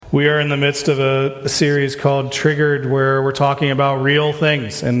We are in the midst of a series called Triggered, where we're talking about real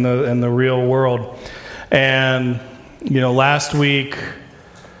things in the real world. And, last week,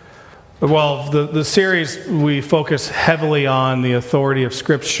 the series, we focus heavily on the authority of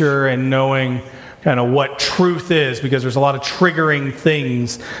Scripture and knowing kind of what truth is, because there's a lot of triggering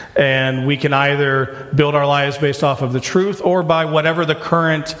things, and we can either build our lives based off of the truth or by whatever the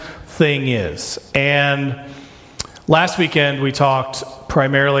current thing is. And last weekend, we talked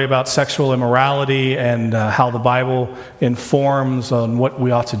primarily about sexual immorality and how the Bible informs on what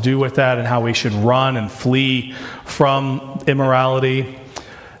we ought to do with that and how we should run and flee from immorality.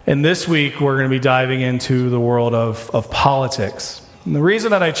 And this week, we're going to be diving into the world of politics. And the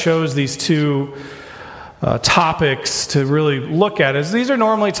reason that I chose these two topics to really look at is these are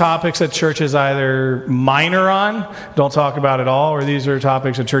normally topics that churches either minor on, don't talk about at all, or these are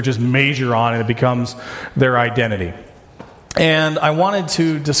topics that churches major on and it becomes their identity. And I wanted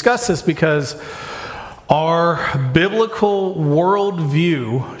to discuss this because our biblical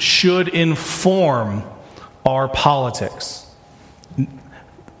worldview should inform our politics.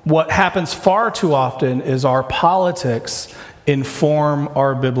 What happens far too often is our politics inform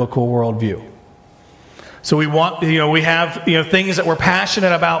our biblical worldview. So we want, we have, things that we're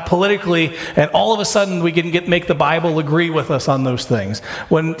passionate about politically, and all of a sudden we can make the Bible agree with us on those things.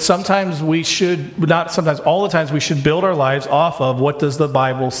 When sometimes we should, not sometimes, all the times we should build our lives off of what does the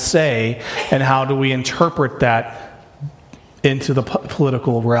Bible say, and how do we interpret that into the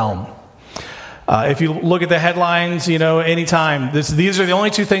political realm. If you look at the headlines, anytime, these are the only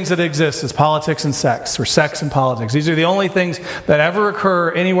two things that exist, is politics and sex, or sex and politics. These are the only things that ever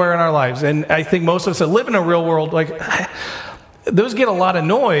occur anywhere in our lives. And I think most of us that live in a real world, those get a lot of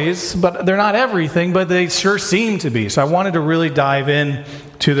noise, but they're not everything, but they sure seem to be. So I wanted to really dive in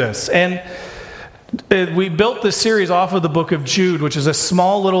to this. And we built this series off of the book of Jude, which is a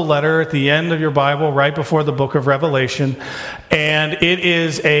small little letter at the end of your Bible, right before the book of Revelation. And it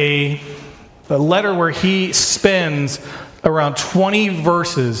is a letter where he spends around 20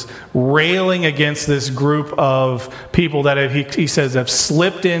 verses railing against this group of people that he says have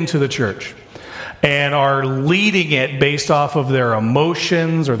slipped into the church and are leading it based off of their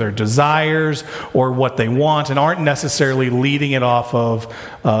emotions or their desires or what they want, and aren't necessarily leading it off of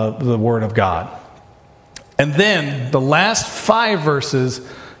the Word of God. And then the last 5 verses,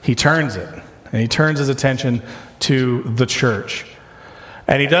 he turns it, and he turns his attention to the church.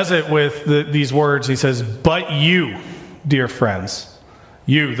 And he does it with these words. He says, "But you, dear friends,"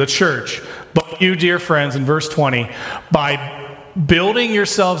 you, the church, "but you, dear friends," in verse 20, "by building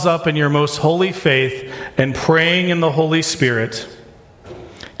yourselves up in your most holy faith and praying in the Holy Spirit,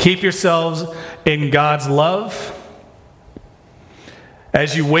 keep yourselves in God's love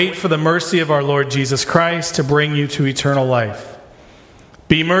as you wait for the mercy of our Lord Jesus Christ to bring you to eternal life.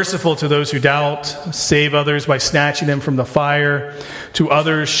 Be merciful to those who doubt, save others by snatching them from the fire. To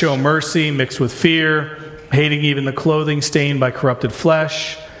others show mercy mixed with fear, hating even the clothing stained by corrupted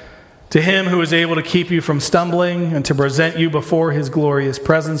flesh. To him who is able to keep you from stumbling and to present you before his glorious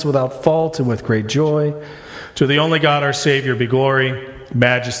presence without fault and with great joy. To the only God our Savior be glory,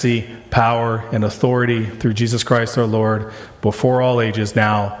 majesty, power, and authority through Jesus Christ our Lord, before all ages,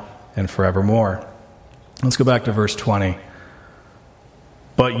 now and forevermore." Let's go back to verse 20.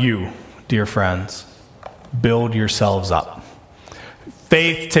 "But you, dear friends, build yourselves up."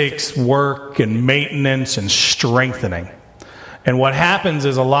 Faith takes work and maintenance and strengthening. And what happens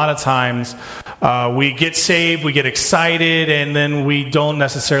is a lot of times we get saved, we get excited, and then we don't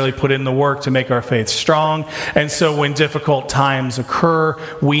necessarily put in the work to make our faith strong. And so when difficult times occur,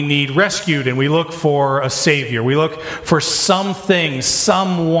 we need rescued, and we look for a Savior. We look for something,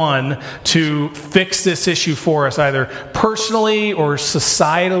 someone to fix this issue for us, either personally or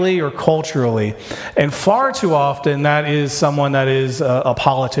societally or culturally. And far too often, that is someone that is a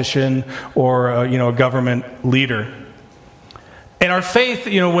politician or a government leader. And our faith,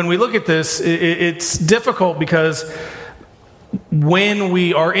 when we look at this, it's difficult because when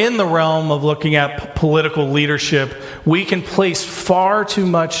we are in the realm of looking at political leadership, we can place far too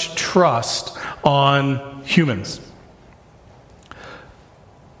much trust on humans.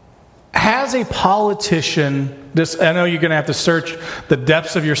 Has a politician, I know you're going to have to search the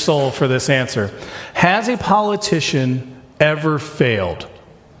depths of your soul for this answer. Has a politician ever failed?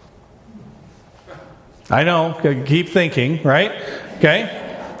 I know, keep thinking, right? Okay.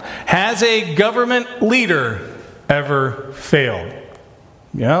 Has a government leader ever failed?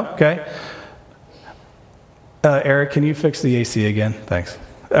 Yeah, okay. Eric, can you fix the AC again? Thanks.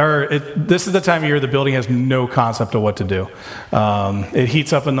 This is the time of year the building has no concept of what to do. It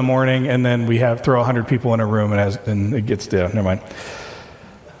heats up in the morning, and then we throw 100 people in a room, and it gets down. Never mind.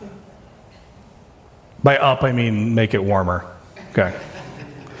 By up, I mean make it warmer. Okay.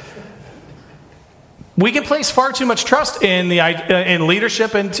 We can place far too much trust in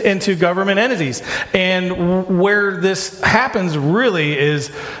leadership and into government entities. And where this happens really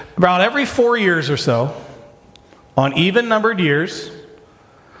is about every 4 years or so, on even-numbered years,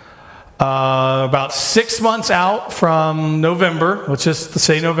 about 6 months out from November, let's just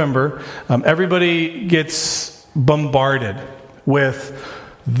say November, everybody gets bombarded with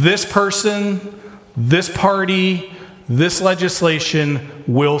this person, this party, this legislation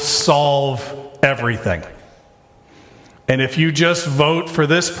will solve everything. And if you just vote for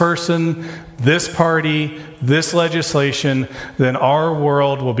this person, this party, this legislation, then our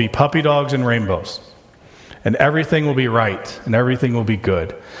world will be puppy dogs and rainbows. And everything will be right. And everything will be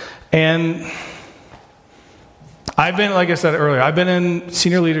good. And I've been, like I said earlier, I've been in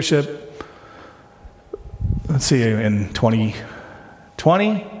senior leadership, let's see, in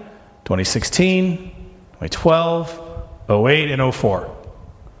 2020, 2016, 2012, 08, and 04.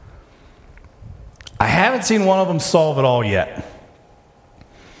 I haven't seen one of them solve it all yet.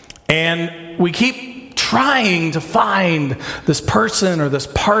 And we keep trying to find this person or this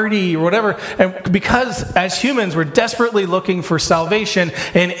party or whatever. And because as humans, we're desperately looking for salvation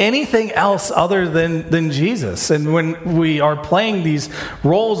in anything else other than Jesus. And when we are playing these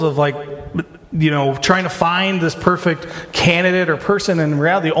roles of trying to find this perfect candidate or person, in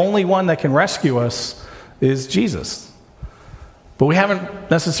reality, the only one that can rescue us is Jesus. But we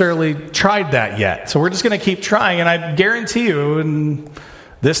haven't necessarily tried that yet. So we're just going to keep trying. And I guarantee you, in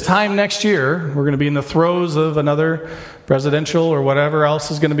this time next year, we're going to be in the throes of another presidential or whatever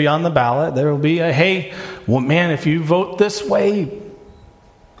else is going to be on the ballot. There will be if you vote this way,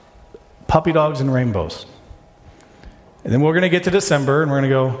 puppy dogs and rainbows. And then we're going to get to December and we're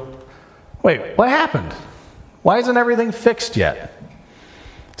going to go, wait, what happened? Why isn't everything fixed yet?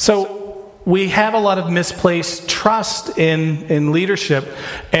 So we have a lot of misplaced trust in leadership,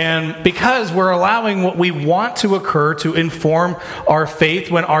 and because we're allowing what we want to occur to inform our faith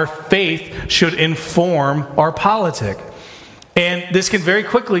when our faith should inform our politic. And this can very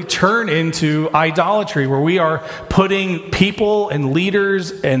quickly turn into idolatry, where we are putting people and leaders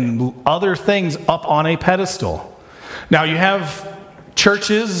and other things up on a pedestal. Now, you have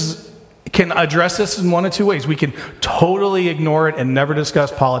churches can address this in one of two ways. We can totally ignore it and never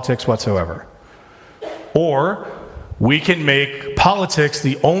discuss politics whatsoever. Or we can make politics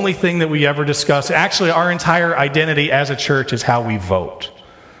the only thing that we ever discuss. Actually, our entire identity as a church is how we vote,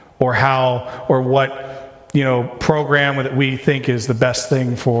 or what program that we think is the best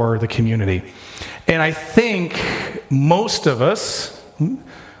thing for the community. And I think most of us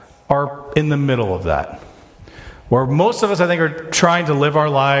are in the middle of that. Where most of us, I think, are trying to live our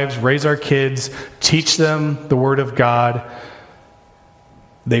lives, raise our kids, teach them the Word of God.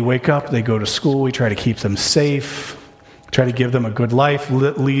 They wake up, they go to school, we try to keep them safe, try to give them a good life,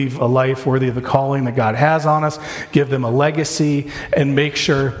 leave a life worthy of the calling that God has on us, give them a legacy, and make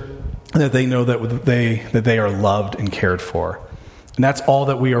sure that they know that they are loved and cared for. And that's all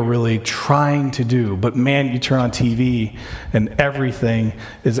that we are really trying to do. But man, you turn on TV and everything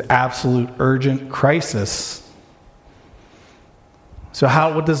is absolute urgent crisis. So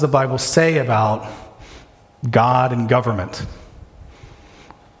what does the Bible say about God and government?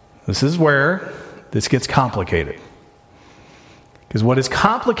 This is where this gets complicated. Because what is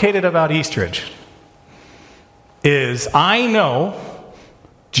complicated about Eastridge is I know,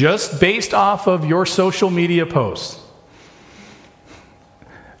 just based off of your social media posts,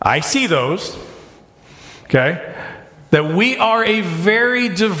 I see those, okay, that we are a very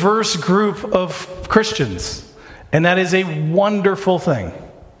diverse group of Christians. And that is a wonderful thing.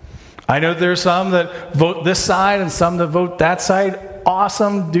 I know there's some that vote this side and some that vote that side.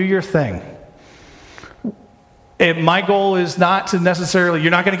 Awesome, do your thing. And my goal is not to necessarily,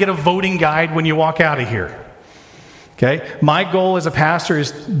 you're not going to get a voting guide when you walk out of here. Okay? My goal as a pastor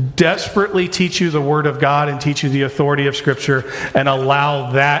is desperately teach you the Word of God and teach you the authority of Scripture and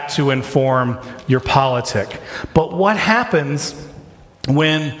allow that to inform your politic. But what happens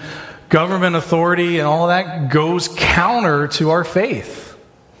when government authority and all of that goes counter to our faith?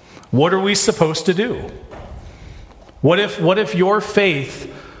 What are we supposed to do? What if your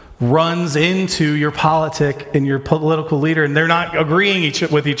faith runs into your politic and your political leader and they're not agreeing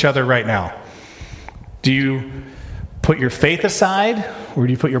with each other right now? Do you put your faith aside, or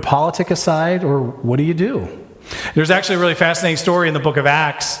do you put your politic aside, or what do you do? There's actually a really fascinating story in the book of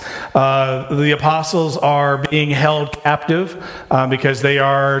Acts. The apostles are being held captive because they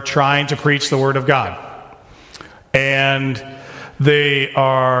are trying to preach the Word of God. And they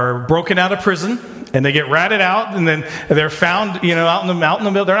are broken out of prison, And they get ratted out, and then they're found, out in the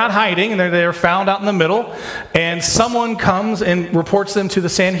middle. They're not hiding, and they're found out in the middle. And someone comes and reports them to the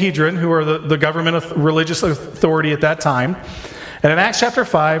Sanhedrin, who are the government religious authority at that time. And in Acts chapter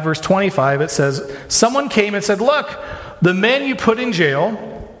 5, verse 25, it says, someone came and said, look, the men you put in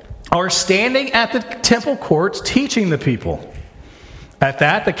jail are standing at the temple courts teaching the people. At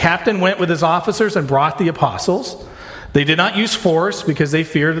that, the captain went with his officers and brought the apostles. They did not use force because they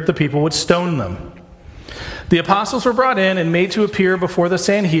feared that the people would stone them. The apostles were brought in and made to appear before the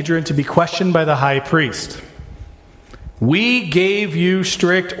Sanhedrin to be questioned by the high priest. We gave you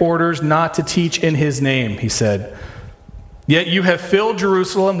strict orders not to teach in his name, he said. Yet you have filled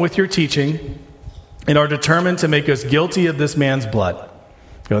Jerusalem with your teaching and are determined to make us guilty of this man's blood.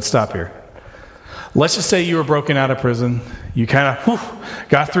 Okay, let's stop here. Let's just say you were broken out of prison. You kind of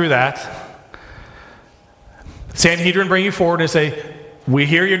got through that. Sanhedrin bring you forward and say, we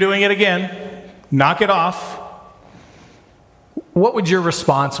hear you're doing it again. Knock it off. What would your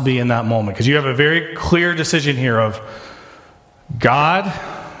response be in that moment? Because you have a very clear decision here of God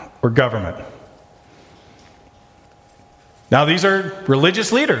or government. Now, these are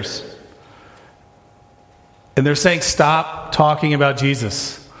religious leaders. And they're saying, stop talking about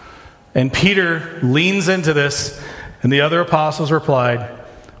Jesus. And Peter leans into this, and the other apostles replied,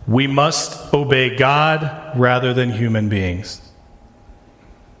 we must obey God rather than human beings.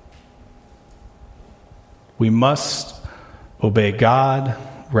 We must obey God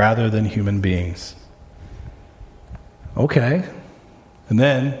rather than human beings. Okay. And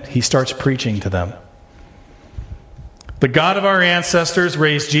then he starts preaching to them. The God of our ancestors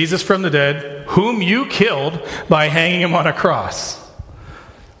raised Jesus from the dead, whom you killed by hanging him on a cross.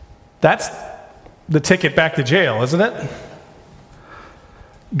 That's the ticket back to jail, isn't it?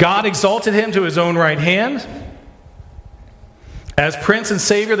 God exalted him to his own right hand as Prince and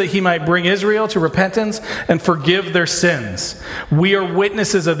Savior, that he might bring Israel to repentance and forgive their sins. We are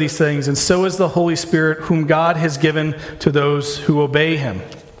witnesses of these things, and so is the Holy Spirit, whom God has given to those who obey him.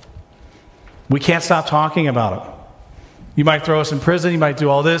 We can't stop talking about it. You might throw us in prison, you might do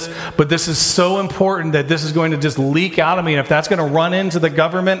all this, but this is so important that this is going to just leak out of me. And if that's going to run into the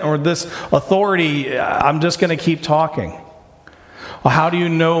government or this authority, I'm just going to keep talking. Well, how do you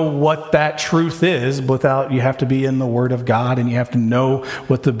know what that truth is without, you have to be in the Word of God and you have to know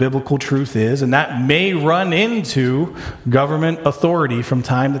what the biblical truth is. And that may run into government authority from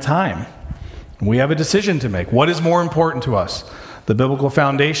time to time. We have a decision to make. What is more important to us? The biblical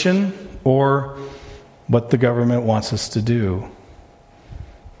foundation or what the government wants us to do?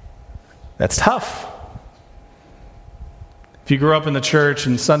 That's tough. If you grew up in the church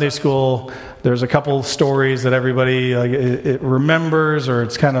in Sunday school, there's a couple stories that everybody it remembers, or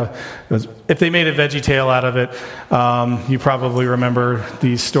it's kind of, if they made a Veggie Tale out of it, you probably remember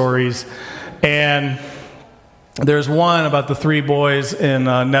these stories. And there's one about the three boys in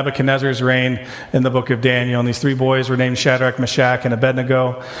Nebuchadnezzar's reign in the book of Daniel. And these three boys were named Shadrach, Meshach, and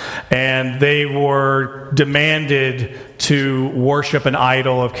Abednego. And they were demanded to worship an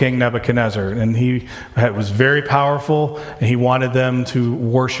idol of King Nebuchadnezzar. And he was very powerful, and he wanted them to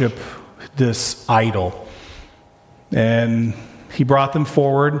worship this idol. And he brought them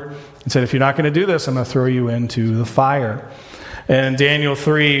forward and said, if you're not going to do this, I'm going to throw you into the fire. And Daniel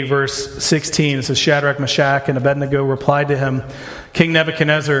 3, verse 16, it says, Shadrach, Meshach, and Abednego replied to him, King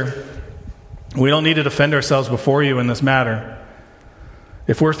Nebuchadnezzar, we don't need to defend ourselves before you in this matter.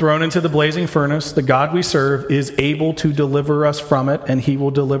 If we're thrown into the blazing furnace, the God we serve is able to deliver us from it, and he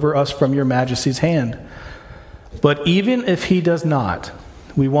will deliver us from your majesty's hand. But even if he does not,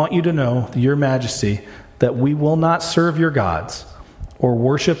 we want you to know, your majesty, that we will not serve your gods or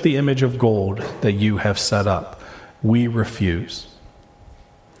worship the image of gold that you have set up. We refuse.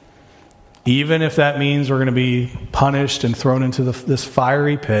 Even if that means we're going to be punished and thrown into this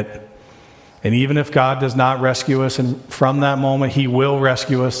fiery pit, and even if God does not rescue us, and from that moment he will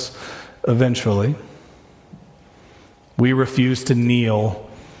rescue us eventually, we refuse to kneel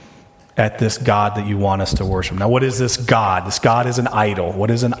at this God that you want us to worship. Now, what is this God? This God is an idol.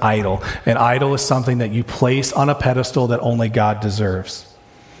 What is an idol? An idol is something that you place on a pedestal that only God deserves.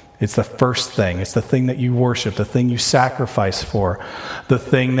 It's the first thing. It's the thing that you worship, the thing you sacrifice for, the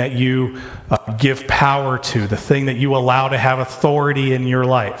thing that you give power to, the thing that you allow to have authority in your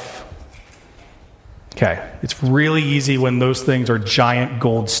life. Okay, it's really easy when those things are giant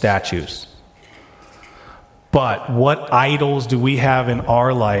gold statues. But what idols do we have in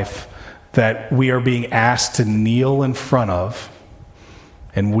our life that we are being asked to kneel in front of,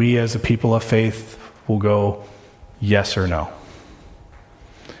 and we as a people of faith will go yes or no?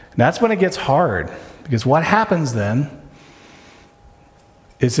 And that's when it gets hard, because what happens then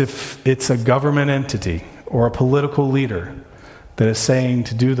is if it's a government entity or a political leader that is saying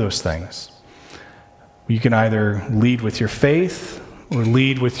to do those things. You can either lead with your faith or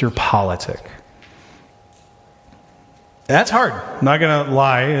lead with your politic. That's hard. I'm not going to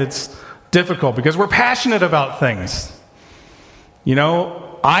lie. It's difficult because we're passionate about things. You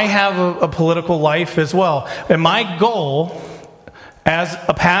know, I have a political life as well. And my goal as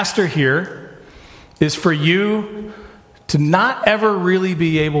a pastor here is for you to not ever really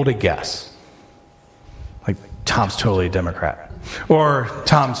be able to guess. Like, Tom's totally a Democrat. Or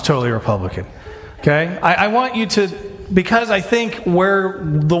Tom's totally Republican. Okay? I want you to, because I think where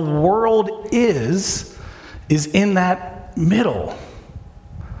the world is in that middle.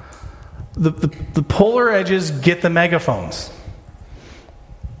 The polar edges get the megaphones.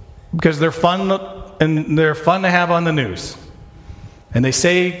 Because they're fun and they're fun to have on the news. And they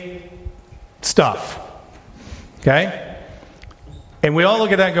say stuff. Okay? And we all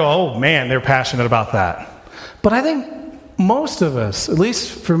look at that and go, oh man, they're passionate about that. But I think most of us, at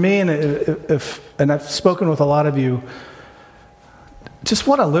least for me, and I've spoken with a lot of you, just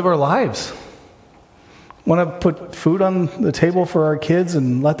want to live our lives. Want to put food on the table for our kids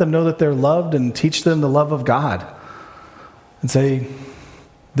and let them know that they're loved and teach them the love of God. And say,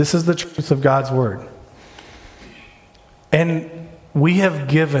 this is the truth of God's word. And we have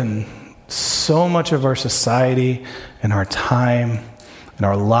given so much of our society and our time and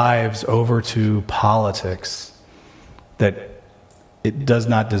our lives over to politics that it does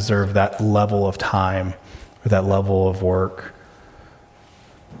not deserve that level of time or that level of work.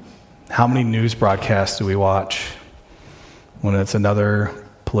 How many news broadcasts do we watch when it's another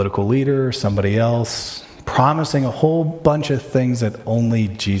political leader or somebody else promising a whole bunch of things that only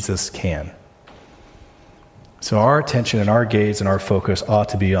Jesus can? So our attention and our gaze and our focus ought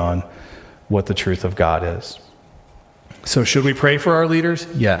to be on what the truth of God is. So should we pray for our leaders?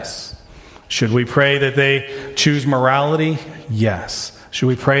 Yes. Should we pray that they choose morality? Yes. Should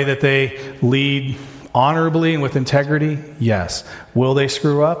we pray that they lead honorably and with integrity? Yes. Will they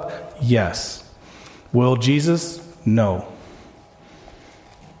screw up? Yes. Will Jesus? No.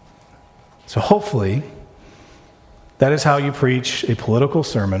 So hopefully, that is how you preach a political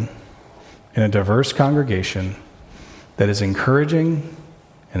sermon in a diverse congregation that is encouraging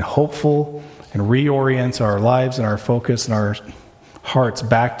and hopeful and reorients our lives and our focus and our hearts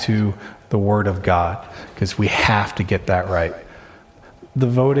back to the Word of God, because we have to get that right. The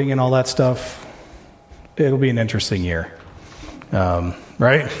voting and all that stuff, it'll be an interesting year.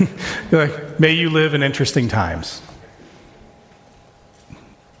 Right? Like, may you live in interesting times.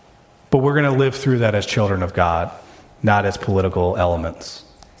 But we're going to live through that as children of God, not as political elements.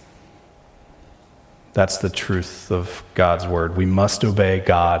 That's the truth of God's word. We must obey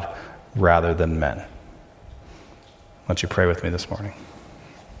God rather than men. Why don't you pray with me this morning?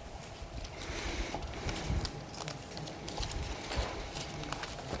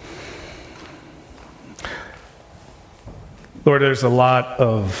 Lord, there's a lot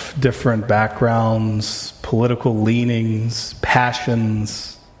of different backgrounds, political leanings,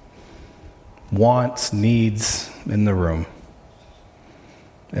 passions, wants, needs in the room.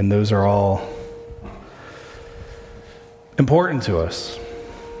 And those are all important to us.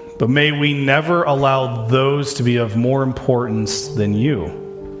 But may we never allow those to be of more importance than you.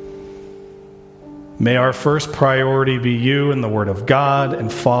 May our first priority be you and the Word of God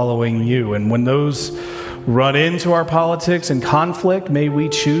and following you. And when those run into our politics and conflict, may we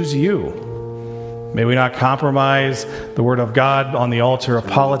choose you. May we not compromise the Word of God on the altar of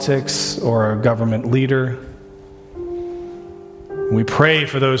politics or a government leader. We pray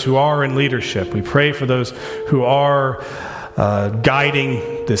for those who are in leadership. We pray for those who are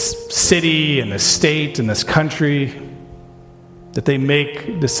guiding this city and this state and this country, that they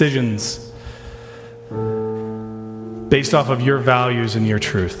make decisions based off of your values and your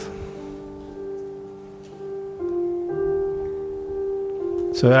truth.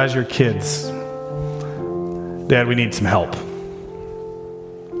 So as your kids, Dad, we need some help.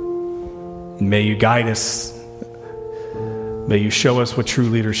 May you guide us. May you show us what true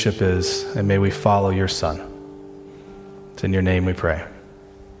leadership is, and may we follow your Son. It's in your name we pray.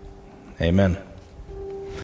 Amen.